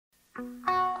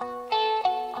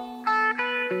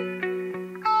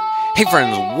Hey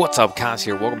friends, what's up? Kaz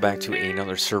here. Welcome back to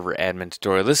another server admin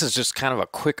tutorial. This is just kind of a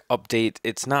quick update.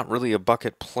 It's not really a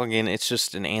bucket plugin, it's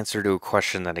just an answer to a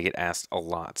question that I get asked a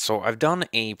lot. So I've done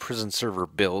a prison server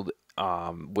build,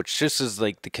 which just is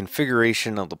like the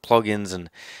configuration of the plugins and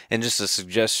just a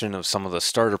suggestion of some of the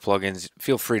starter plugins.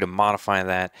 Feel free to modify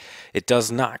that. It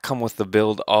does not come with the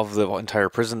build of the entire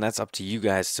prison. That's up to you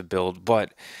guys to build,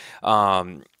 but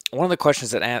one of the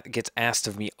questions that gets asked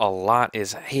of me a lot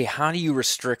is, hey, how do you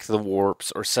restrict the warps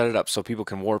or set it up so people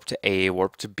can warp to A,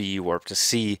 warp to B, warp to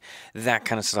C, that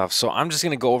kind of stuff. So I'm just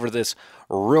going to go over this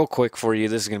real quick for you.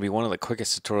 This is going to be one of the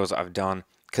quickest tutorials I've done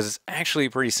because it's actually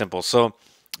pretty simple. So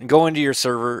go into your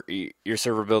server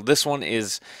build. This one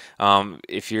is,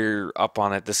 if you're up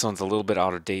on it, this one's a little bit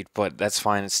out of date, but that's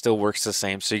fine. It still works the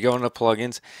same. So you go into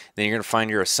plugins, then you're going to find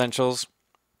your essentials.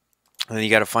 And then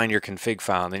you got to find your config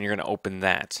file, and then you're going to open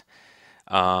that.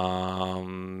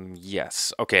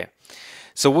 Yes, okay.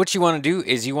 So what you want to do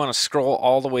is you want to scroll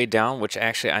all the way down, which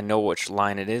actually I know which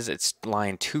line it is. It's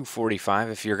line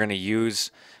 245 if you're going to use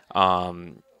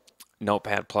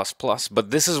Notepad++.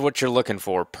 But this is what you're looking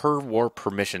for, per warp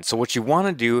permission. So what you want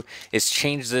to do is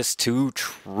change this to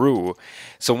true.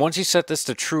 So once you set this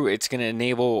to true, it's going to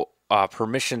enable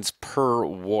permissions per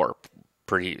warp.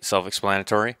 Pretty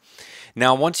self-explanatory.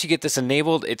 Now, once you get this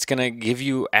enabled, it's going to give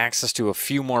you access to a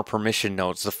few more permission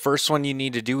nodes. The first one you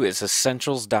need to do is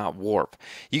essentials.warp.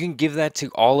 You can give that to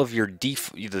all of your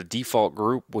the default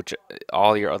group, which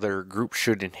all your other groups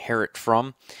should inherit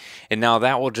from. And now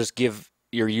that will just give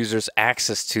your users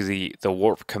access to the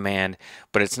warp command,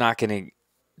 but it's not going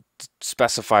to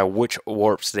specify which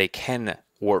warps they can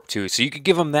warp to. So you could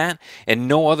give them that and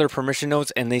no other permission nodes,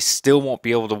 and they still won't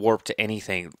be able to warp to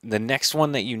anything. The next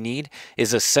one that you need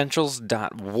is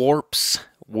essentials.warps,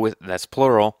 that's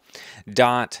plural,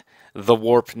 dot the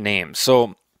warp name.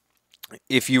 So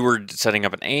if you were setting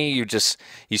up an A, you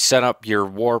set up your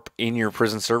warp in your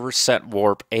prison server, set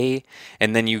warp A,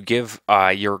 and then you give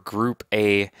your group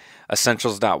A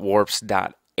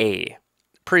essentials.warps.a.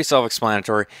 Pretty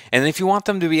self-explanatory. And if you want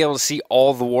them to be able to see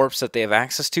all the warps that they have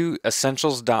access to,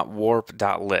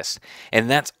 essentials.warp.list. And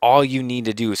that's all you need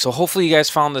to do. So hopefully you guys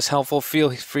found this helpful.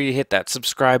 Feel free to hit that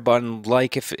subscribe button,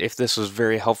 like if this was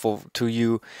very helpful to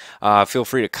you. Feel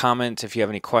free to comment if you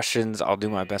have any questions. I'll do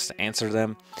my best to answer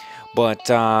them. But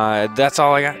that's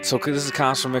all I got. So this is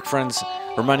Cons from McFriends,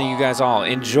 reminding you guys all,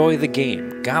 enjoy the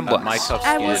game. God bless.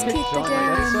 I was kicked again.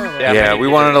 Yeah, we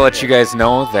wanted to let you guys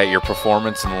know that your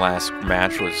performance in the last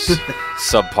match was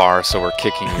subpar, so we're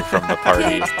kicking you from the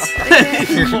party.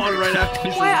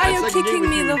 Why are you kicking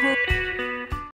me the whole